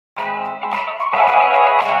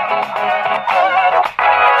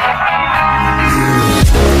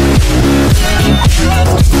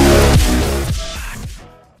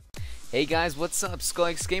Hey guys, what's up?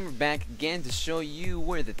 Skullx Gamer back again to show you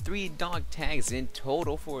where the 3 dog tags in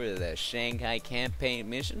total for the Shanghai campaign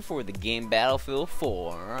mission for the game Battlefield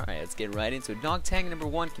 4. Alright, let's get right into it. Dog tag number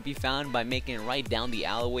 1 can be found by making it right down the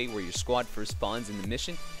alleyway where your squad first spawns in the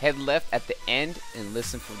mission. Head left at the end and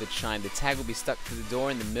listen for the chime. The tag will be stuck to the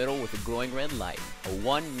door in the middle with a glowing red light. A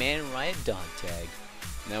one-man riot dog tag.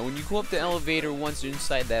 Now when you go up the elevator once you're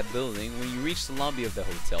inside that building, when you reach the lobby of the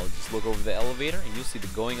hotel, just look over the elevator and you'll see the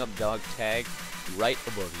going up dog tag right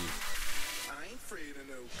above you. I ain't afraid of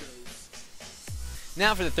no ghosts.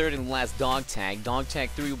 Now for the third and last dog tag. Dog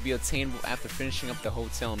tag 3 will be attainable after finishing up the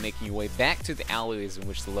hotel and making your way back to the alleyways in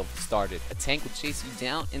which the level started. A tank will chase you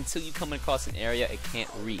down until you come across an area it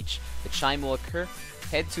can't reach. The chime will occur.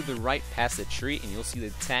 Head to the right past the tree and you'll see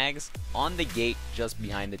the tags on the gate just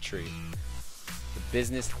behind the tree.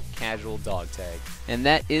 Business casual dog tag. And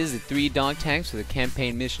that is the 3 dog tags for the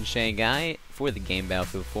campaign mission Shanghai for the game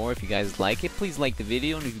Battlefield 4. If you guys like it, please like the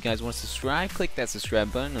video, and if you guys want to subscribe, click that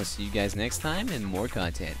subscribe button. I'll see you guys next time and more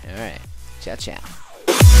content. Alright, ciao ciao.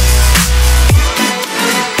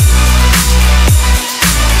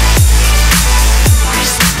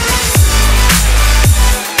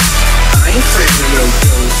 I ain't afraid of no